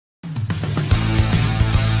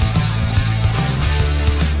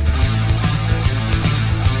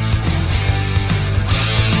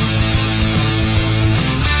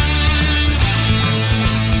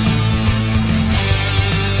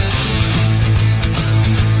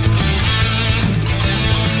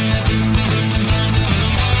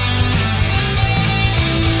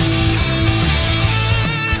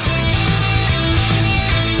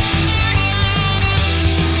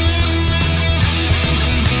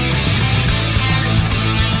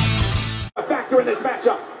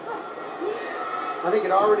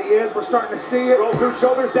It already is. We're starting to see it. Roll through,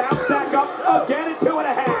 shoulders down, stack up, again at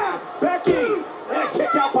 2.5. Becky, and a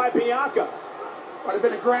kick out by Bianca. Might have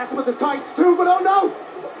been a grasp with the tights too, but oh no!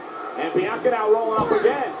 And Bianca now rolling up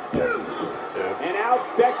again. And now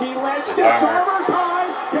Becky Lynch, disarmer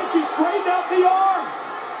time. Can she straighten out the arm?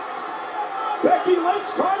 Becky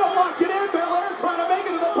Lynch trying to lock it in. Belair trying to make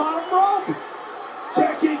it to the bottom rope.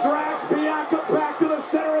 Becky drags Bianca back to the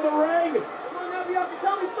center of the ring.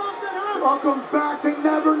 Tell me something, huh? Welcome back to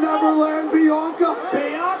Never Never Land, Bianca.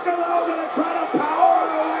 Bianca, though, gonna try to power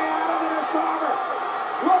her way out of the disarmer.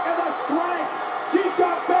 Look at the strength. She's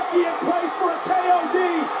got Becky in place for a KOD.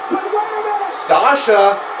 But wait a minute.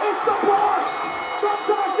 Sasha. It's the boss. The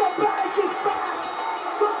Sasha Banks is back.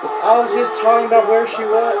 I was just talking about where she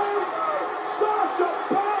was. Sasha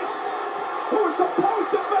Banks, who was supposed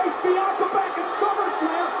to face Bianca back in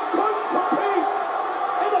SummerSlam, couldn't compete.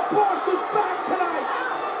 And the boss is back tonight.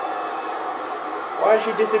 Why did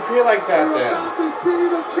she disappear like that then? We're about to see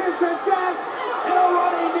the kiss of death. And a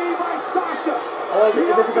running knee by Sasha. Well,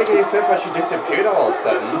 it doesn't make any sense why she disappeared all of a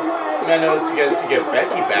sudden. I mean, I know it's to get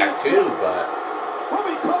Becky back too, but... Well,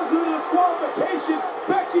 because of the disqualification,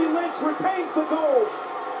 Becky Lynch retains the gold.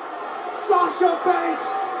 Sasha Banks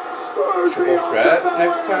screws Triple threat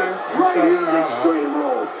next time? Right here in Extreme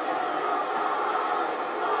Rules.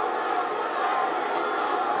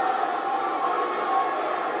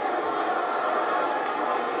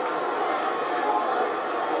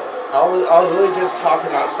 I was really just talking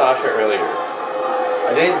about Sasha earlier.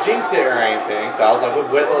 I didn't jinx it or anything, so I was like,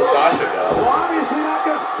 where'd little Sasha go? Well, obviously not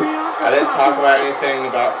just Bianca. I didn't talk about anything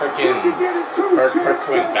about freaking her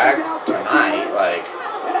coming back tonight, like...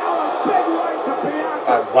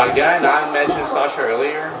 Like, did I not mention Sasha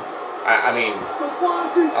earlier? I mean,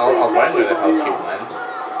 I was wondering where the hell she went.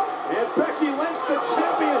 And Becky Lynch, the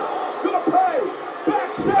champion, gonna pay.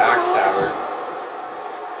 Backstabber.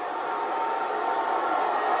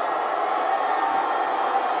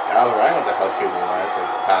 I was right what the hell she was doing for the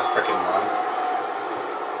past freaking month.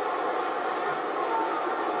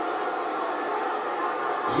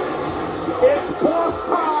 It's boss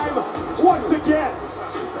time once again.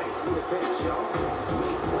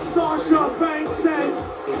 Sasha Banks says,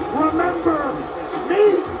 "Remember me."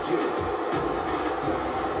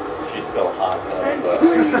 She's still hot though, but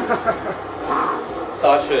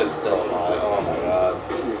Sasha is still hot. Oh my god.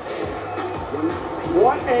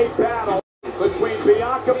 What a battle between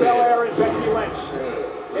Bianca Belair and Becky Lynch.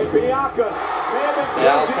 And Bianca may have been I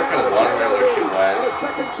was freaking wondering where she went. in a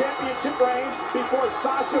second championship reign before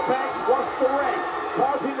Sasha Banks rushed the ring,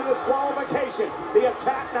 causing the disqualification. The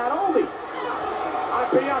attack not only on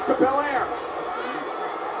Bianca Belair,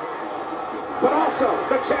 but also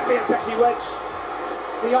the champion Becky Lynch.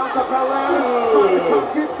 Bianca Belair trying to come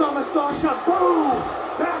get some of Sasha. Boom!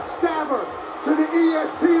 Backstabber to the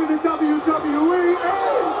EST and the WWE,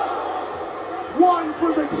 and one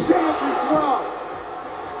for the champ as well.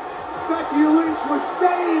 Becky Lynch was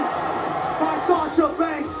saved by Sasha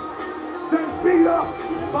Banks, then beat up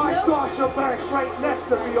by Sasha Banks right next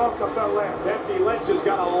to Bianca Belair. Becky Lynch has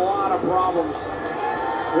got a lot of problems.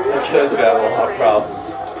 Becky's got a lot of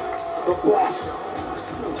problems. The boss.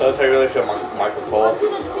 So that's how you really feel, Michael Cole. To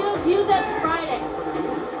the two of you this Friday.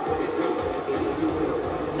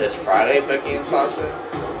 This Friday, Becky and Sasha?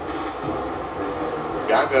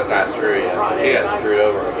 Bianca's not through yet, but she got screwed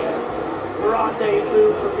over again.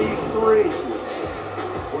 Rendezvous for these three.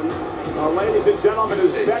 Ladies and gentlemen,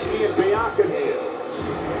 as Becky and Bianca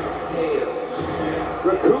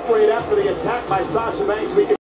recuperate after the attack by Sasha Banks, we can